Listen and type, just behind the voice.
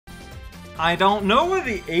I don't know what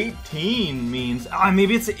the 18 means.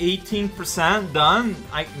 Maybe it's 18% done?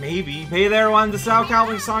 Maybe. Hey there, everyone. This is Al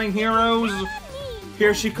Calvin Sonic Heroes.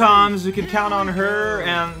 Here she comes. We can count on her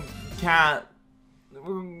and Cat.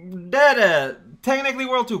 Did it. Technically,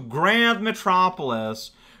 we're to Grand Metropolis.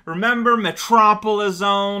 Remember Metropolis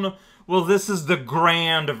Zone? Well, this is the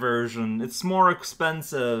grand version. It's more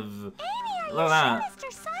expensive. Amy, look at that. Sure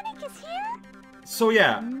Mr. Sonic is here? So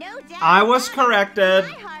yeah, No doubt I was corrected. my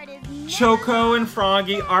heart is Choco and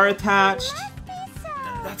Froggy are attached. must be so.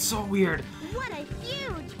 That's so weird. What a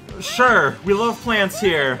huge Sure, we love plants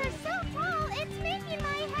here. They're so tall, it's making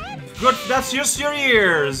my head Good, that's just your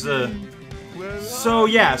ears. So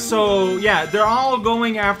yeah, they're all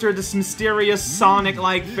going after this mysterious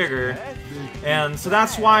Sonic-like figure. And so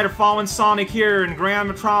that's why they're following Sonic here in Grand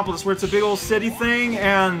Metropolis, where it's a big old city thing,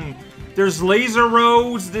 and there's laser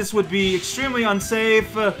roads. This would be extremely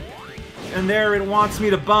unsafe. And there it wants me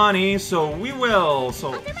to bunny, so we will.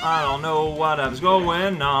 So I don't know what's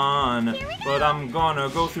going on, but I'm gonna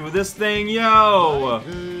go through this thing, yo!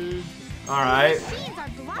 Alright.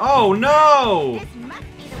 Oh no! This must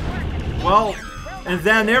be the work. Well, and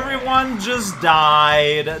then everyone just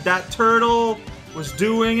died. That turtle was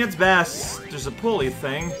doing its best. There's a pulley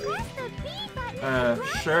thing. Press the B button.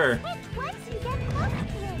 Sure. Once you get close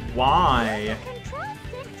to it. Why? Control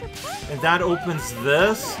stick to push And that opens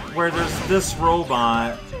this, where there's this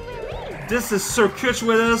robot. to release. This is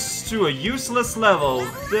circuitous to a useless level.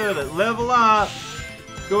 Did it? Level up.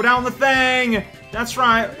 Go down the thing. That's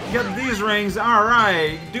right. Get these rings. All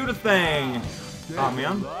right. Do the thing. Oh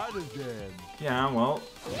man. Yeah. Well,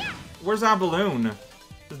 where's that balloon?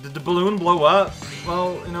 Did the balloon blow up?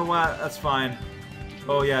 Well, you know what? That's fine.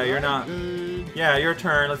 Oh yeah, you're not. Yeah, your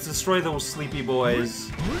turn. Let's destroy those sleepy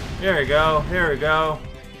boys. There we go. Here we go.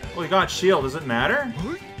 Oh, you got shield. Does it matter?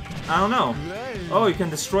 I don't know. Oh, you can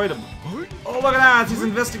destroy them. Oh, look at that. He's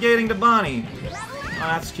investigating the bunny. Oh,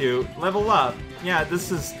 that's cute. Level up. Yeah,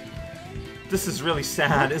 this is really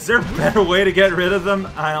sad. Is there a better way to get rid of them?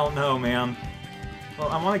 I don't know, man. Well,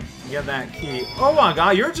 I want to get that key. Oh my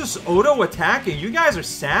god, you're just auto-attacking. You guys are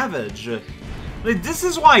savage. Like, this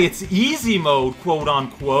is why it's easy mode,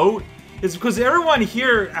 quote-unquote. It's because everyone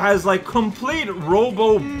here has, like, complete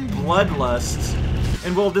robo-bloodlusts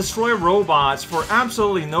and will destroy robots for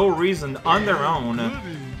absolutely no reason on their own.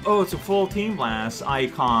 Oh, it's a full Team Blast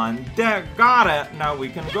icon. Got it! Now we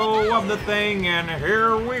can go up the thing, and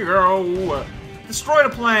here we go! Destroy the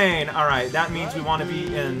plane! Alright, that means we want to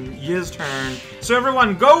be in his turn. So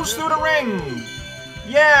everyone goes through the ring!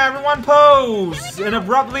 Yeah, everyone pose! And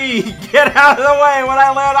abruptly get out of the way when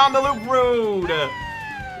I land on the loop road!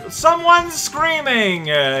 Someone's screaming!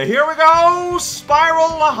 Here we go!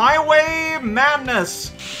 Spiral Highway Madness!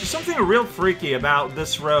 There's something real freaky about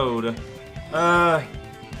this road. Alright.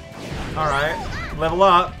 Level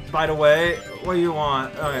up, by the way. What do you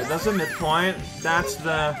want? Okay, that's the midpoint. That's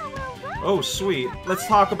the... Oh, sweet. Let's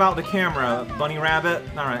talk about the camera, bunny rabbit.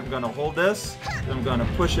 Alright, I'm gonna hold this. Then I'm gonna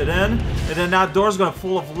push it in. And then that door's gonna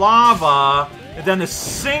full of lava. And then a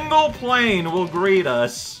single plane will greet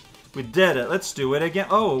us. We did it. Let's do it again.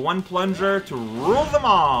 Oh, one plunger to rule them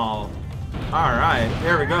all. Alright,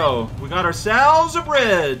 there we go. We got ourselves a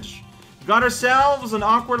bridge. We got ourselves an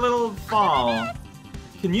awkward little fall.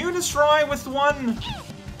 Can you destroy with one?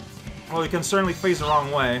 Well, you can certainly face the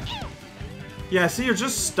wrong way. Yeah, see, you're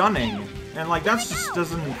just stunning. And, like, that just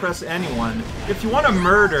doesn't impress anyone. If you want to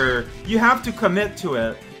murder, you have to commit to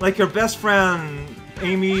it. Like your best friend,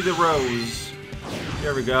 Amy the Rose.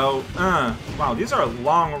 There we go. Wow, these are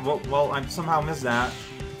long... Well, I somehow missed that.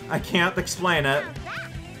 I can't explain it.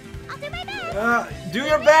 I'll do my best. Do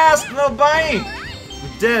your best, little bunny! We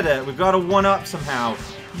did it. We got a 1-up somehow.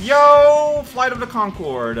 Yo! Flight of the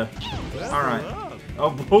Concorde. Alright.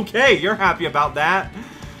 Oh, okay, you're happy about that.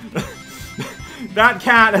 That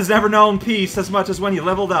cat has never known peace as much as when he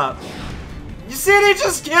leveled up. You see, they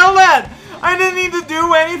just killed it! I didn't need to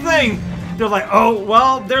do anything! They're like, oh,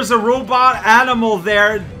 well, there's a robot animal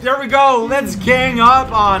there. There we go, let's gang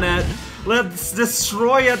up on it. Let's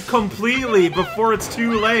destroy it completely before it's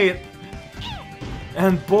too late.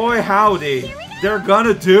 And boy, howdy, they're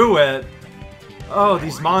gonna do it. Oh,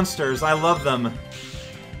 these monsters, I love them.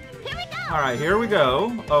 Alright, here we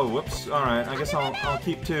go. Oh, whoops. Alright, I guess I'll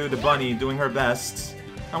keep to the bunny doing her best.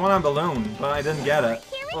 I want a balloon, but I didn't get it.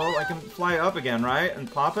 Well, I can fly up again, right? And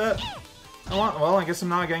pop it? Well, I guess I'm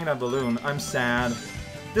not getting that balloon. I'm sad.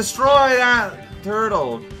 Destroy that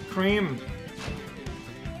turtle! Cream.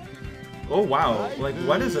 Oh, wow. Like,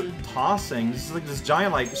 what is it tossing? This is like this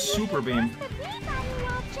giant, like, super beam.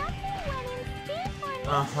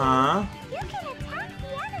 Uh-huh. You can attack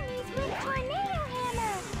the enemies with tornado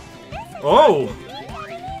hammer. This Oh! Defeat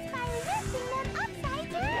enemies by lifting them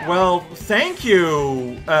upside down. Well, thank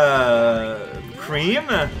you, Cream.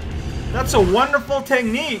 That's a wonderful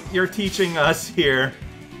technique you're teaching us here.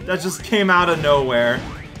 That just came out of nowhere.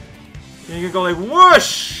 And you can go like,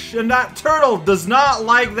 whoosh! And that turtle does not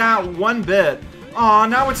like that one bit. Aw,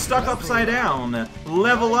 now it's stuck upside down.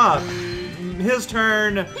 Level up. His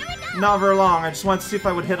turn. Not very long. I just wanted to see if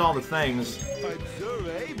I would hit all the things. I'm sure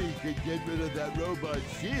Amy could get rid of that robot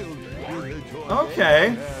shield with her tornado.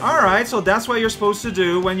 Okay. Alright, so that's what you're supposed to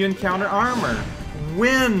do when you encounter armor.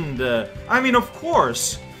 Wind. I mean, of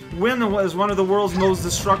course. Wind is one of the world's most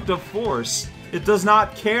destructive force. It does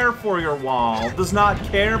not care for your wall. It does not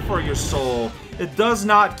care for your soul. It does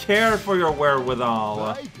not care for your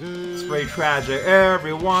wherewithal. It's very tragic.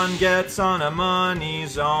 Everyone gets on a money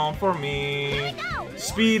zone for me.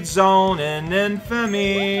 Speed zone in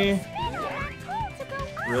infamy.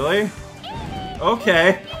 Really?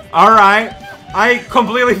 Okay. Alright. I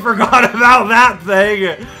completely forgot about that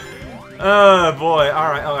thing. Oh boy.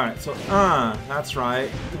 Alright. So, that's right.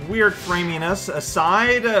 Weird framiness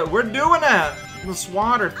aside, we're doing it. This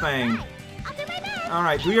water thing.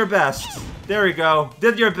 Alright, do your best. There you go.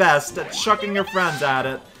 Did your best at chucking your friends at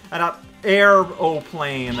it. At that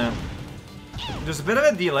airplane. There's a bit of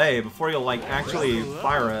a delay before you'll, like, actually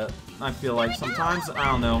fire it. I feel like sometimes. I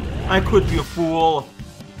don't know. I could be a fool.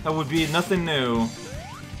 That would be nothing new.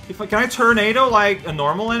 Can I tornado like a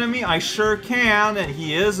normal enemy? I sure can, and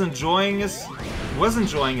he is enjoying his... was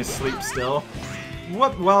enjoying his sleep still.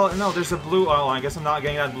 What? Well, no, there's a blue... oh, I guess I'm not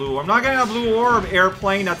getting that blue orb. I'm not getting that blue orb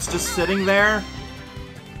airplane that's just sitting there.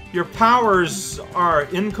 Your powers are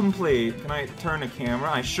incomplete. Can I turn the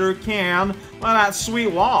camera? I sure can. Well, that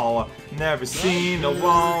sweet wall. Never seen a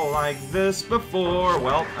wall like this before.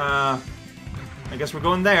 Well, I guess we're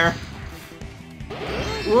going there.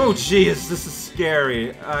 Oh, jeez, this is scary.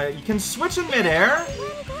 You can switch in midair.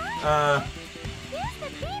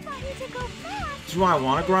 Do I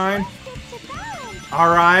want to grind?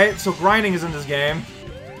 Alright, so grinding is in this game.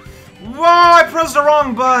 Whoa, I pressed the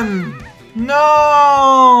wrong button!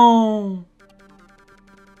 No!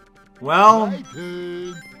 Well,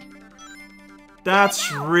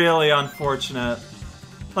 that's really unfortunate.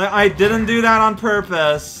 Like, I didn't do that on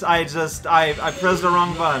purpose. I pressed the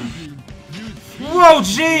wrong button. Whoa,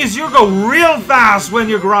 jeez, you go real fast when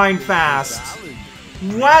you grind fast.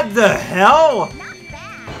 What the hell?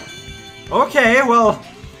 Okay, well,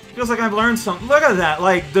 feels like I've learned something. Look at that,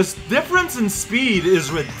 like, this difference in speed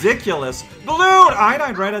is ridiculous. Balloon! I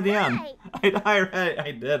died right at the end.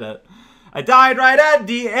 I did it. I died right at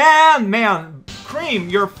the end! Man, Cream,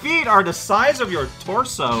 your feet are the size of your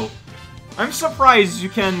torso. I'm surprised you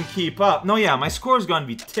can keep up. No, yeah, my score is gonna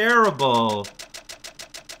be terrible.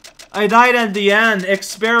 I died at the end,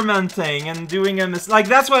 experimenting and doing a mistake. Like,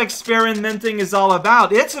 that's what experimenting is all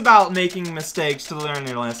about. It's about making mistakes to learn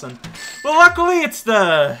your lesson. But luckily, it's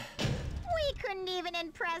the... We couldn't even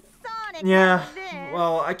impress Sonic. yeah, with this.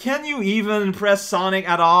 well, can you even impress Sonic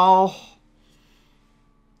at all?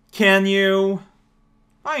 Can you?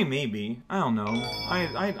 Maybe. I don't know.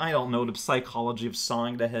 I don't know the psychology of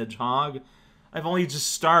Sonic the Hedgehog. I've only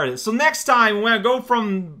just started. So next time, we're gonna go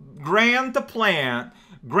from grand to plant.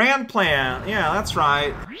 Grand plant, yeah, that's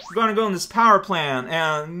right. We're gonna go in this power plant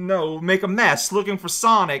and, no, make a mess looking for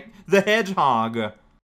Sonic the Hedgehog.